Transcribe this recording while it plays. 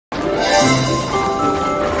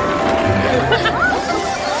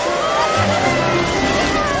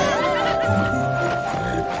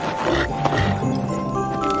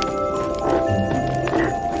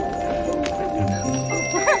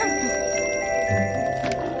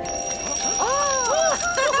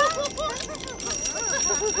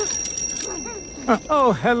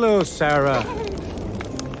Oh, hello, Sarah.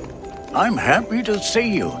 I'm happy to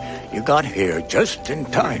see you. You got here just in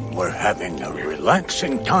time. We're having a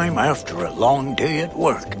relaxing time after a long day at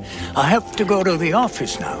work. I have to go to the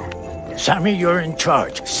office now. Sammy, you're in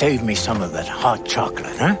charge. Save me some of that hot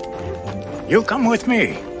chocolate, huh? You come with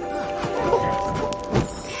me.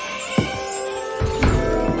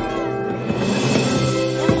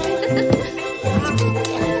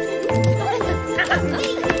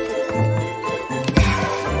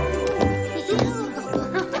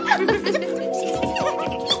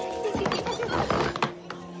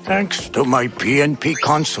 Thanks to my PNP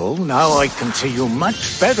console, now I can see you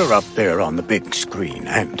much better up there on the big screen.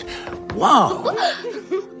 And, wow!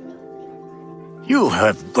 You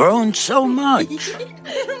have grown so much.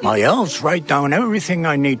 My elves write down everything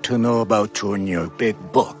I need to know about you in your big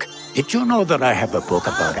book. Did you know that I have a book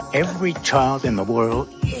about every child in the world?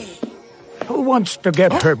 Who wants to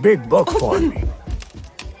get her big book for me?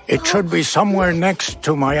 It should be somewhere next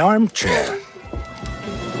to my armchair.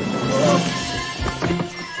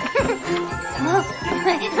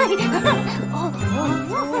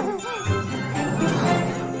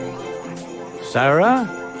 Sarah?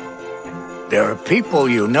 There are people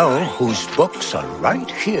you know whose books are right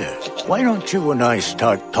here. Why don't you and I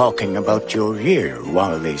start talking about your year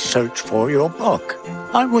while they search for your book?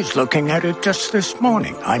 I was looking at it just this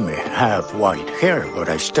morning. I may have white hair, but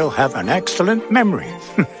I still have an excellent memory.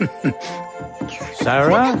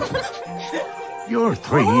 Sarah? You're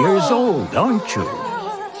 3 years old, aren't you?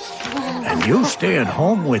 And you stay at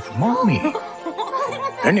home with Mommy.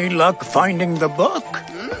 Any luck finding the book?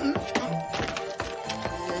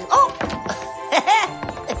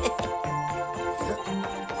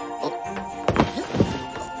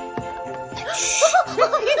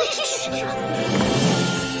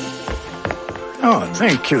 Oh,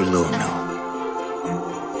 thank you, Luna.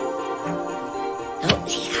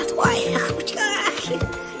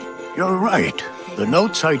 You're right. The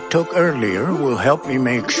notes I took earlier will help me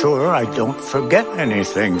make sure I don't forget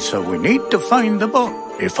anything, so we need to find the book.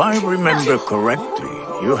 If I remember correctly,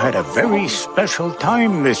 you had a very special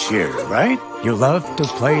time this year, right? You love to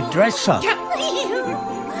play dress-up.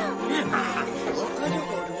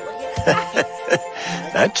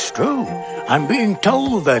 That's true. I'm being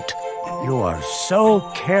told that you are so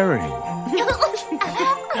caring.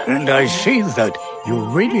 And I see that you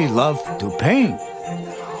really love to paint.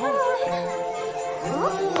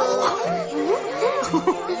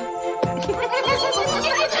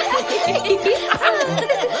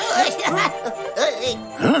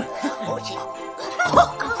 Huh?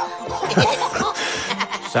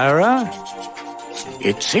 Sarah?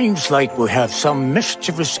 It seems like we have some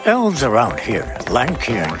mischievous elves around here.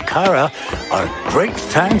 Lanky and Kara are great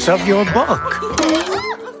fans of your book.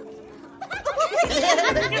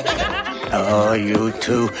 Oh, you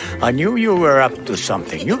two. I knew you were up to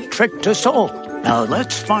something. You tricked us all. Now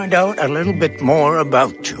let's find out a little bit more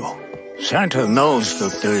about you. Santa knows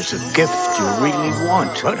that there's a gift you really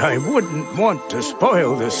want, but I wouldn't want to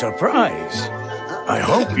spoil the surprise. I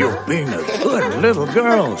hope you've been a good little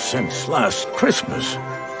girl since last Christmas.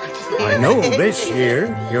 I know this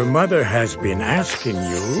year your mother has been asking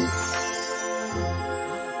you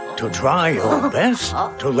to try your best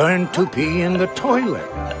to learn to pee in the toilet.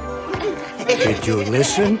 Did you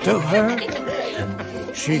listen to her?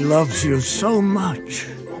 She loves you so much.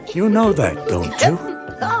 You know that, don't you?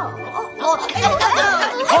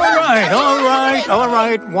 All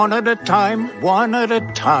right. One at a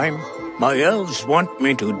time. My elves want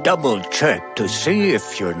me to double-check to see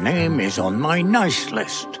if your name is on my nice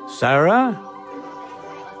list. Sarah?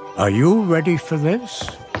 Are you ready for this?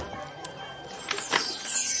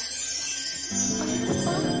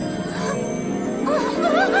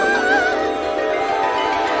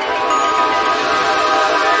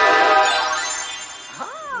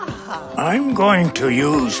 I'm going to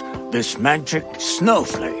use this magic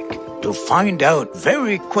snowflake to find out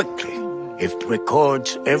very quickly if it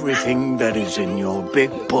records everything that is in your big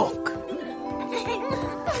book.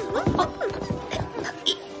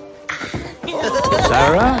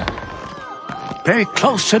 Sarah? Pay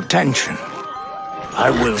close attention. I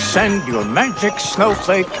will send your magic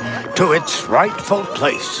snowflake to its rightful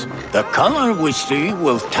place. The color we see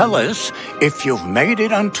will tell us if you've made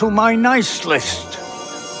it onto my nice list.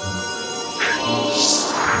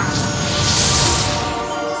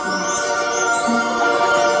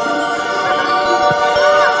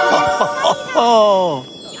 Oh!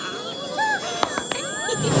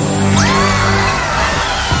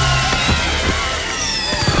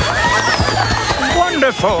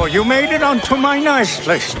 Wonderful! You made it onto my nice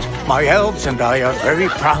list. My elves and I are very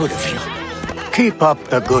proud of you. Keep up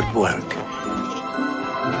the good work.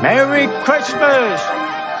 Merry Christmas!